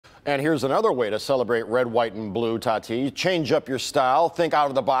And here's another way to celebrate red, white, and blue, Tati. Change up your style. Think out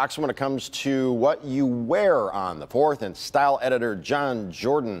of the box when it comes to what you wear on the 4th. And style editor John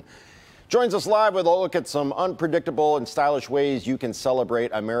Jordan joins us live with a look at some unpredictable and stylish ways you can celebrate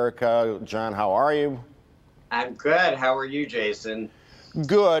America. John, how are you? I'm good. How are you, Jason?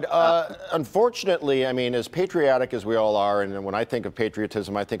 Good. Unfortunately, I mean, as patriotic as we all are, and when I think of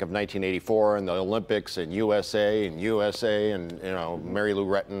patriotism, I think of 1984 and the Olympics and USA and you know, Mary Lou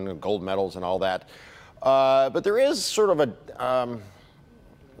Retton and gold medals and all that. But there is sort of a,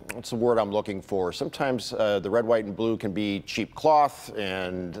 what's the word I'm looking for? Sometimes the red, white, and blue can be cheap cloth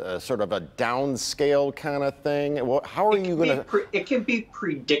and sort of a downscale kind of thing. Well, how are you going to? It can be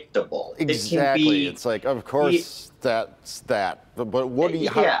predictable. Exactly. It's like, of course, that's that. But what do you?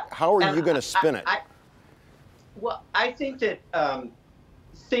 How are you going to spin it? Well, I think that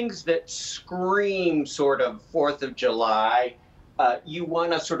things that scream sort of 4th of July. You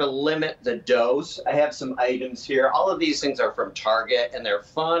want to sort of limit the dose. I have some items here. All of these things are from Target, and they're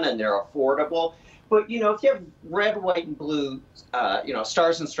fun and they're affordable. But, you know, if you have red, white, and blue, you know,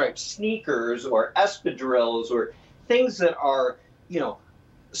 stars and stripes sneakers or espadrilles or things that are, you know,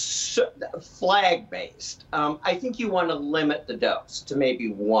 flag-based, I think you want to limit the dose to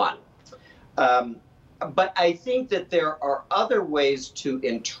maybe 1. But I think that there are other ways to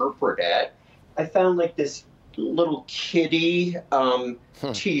interpret it. I found like this little kitty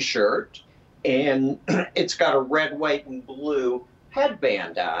t-shirt, and it's got a red, white, and blue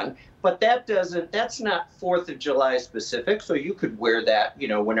headband on, but that's not 4th of July specific, so you could wear that, you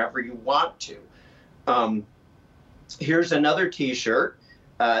know, whenever you want to. Here's another t-shirt.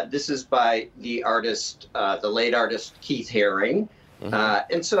 This is by the artist, the late artist Keith Haring.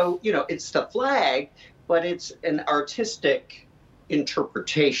 And so, you know, it's the flag, but it's an artistic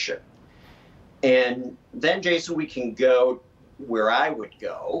interpretation. And then, Jason, we can go where I would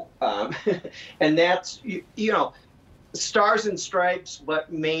go, and that's, you know, stars and stripes,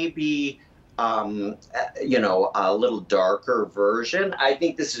 but maybe, you know, a little darker version. I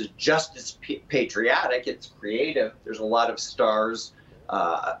think this is just as patriotic. It's creative. There's a lot of stars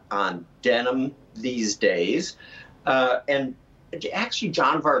on denim these days. And actually,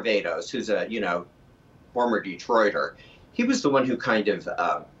 John Varvatos, who's a, you know, former Detroiter, he was the one who kind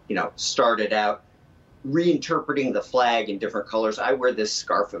of, you know, started out reinterpreting the flag in different colors. I wear this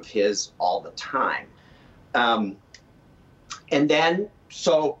scarf of his all the time. And then,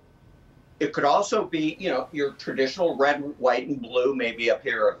 so it could also be, you know, your traditional red, white, and blue, maybe a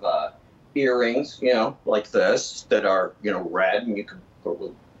pair of earrings, you know, like this, that are, you know, red, and you could go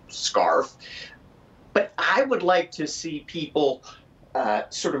with a scarf. But I would like to see people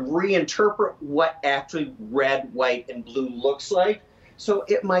sort of reinterpret what actually red, white, and blue looks like. So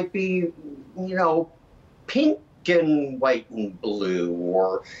it might be, you know, pink and white and blue,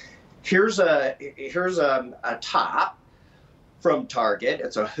 or here's a top from Target.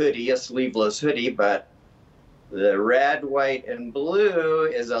 It's a hoodie, a sleeveless hoodie, but the red, white, and blue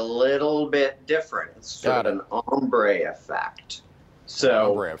is a little bit different. It's sort of an ombre effect.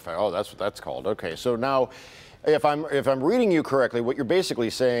 So ombre effect. Oh, that's what that's called. Okay, so now, if I'm reading you correctly, what you're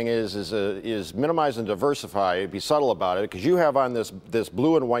basically saying is minimize and diversify, be subtle about it, because you have on this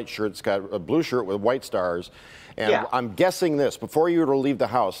blue and white shirt. It's got a blue shirt with white stars, and yeah. I'm guessing this, before you were to leave the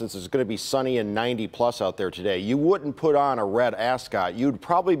house, since it's going to be sunny and 90 plus out there today, you wouldn't put on a red ascot. You'd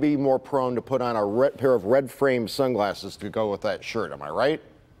probably be more prone to put on a pair of red frame sunglasses to go with that shirt. Am I right?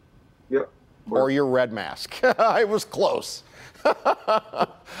 Yep. Or your red mask. I was close.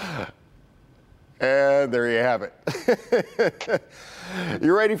 And there you have it.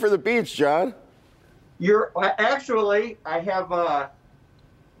 You ready for the beach, John? Actually, I have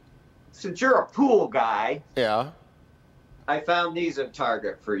since you're a pool guy. Yeah. I found these at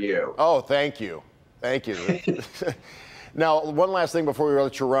Target for you. Oh, thank you. Thank you. Now, one last thing before we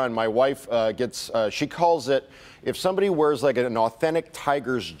let you run. My wife she calls it, if somebody wears like an authentic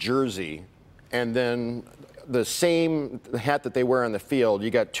Tigers jersey and then the same hat that they wear on the field, you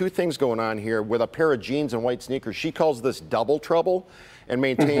got two things going on here with a pair of jeans and white sneakers. She calls this double trouble and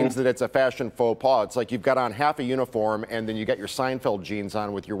maintains that it's a fashion faux pas. It's like you've got on half a uniform and then you got your Seinfeld jeans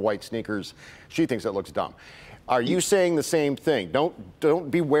on with your white sneakers. She thinks it looks dumb. Are you saying the same thing?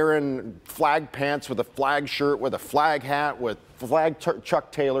 Don't be wearing flag pants with a flag shirt, with a flag hat, with flag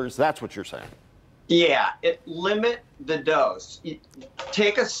Chuck Taylors. That's what you're saying. Yeah, limit the dose.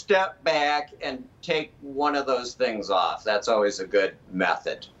 Take a step back and take one of those things off. That's always a good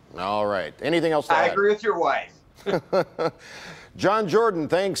method. All right. Anything else to add? I agree with your wife. John Jordan,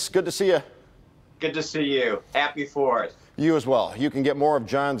 thanks. Good to see you. Good to see you. Happy 4th. You as well. You can get more of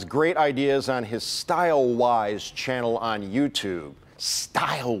John's great ideas on his Style Wise channel on YouTube.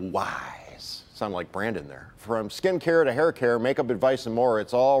 Style Wise. Sound like Brandon there. From skincare to hair care, makeup advice, and more,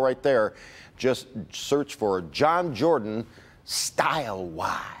 it's all right there. Just search for John Jordan Style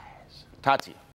Wise. Tati.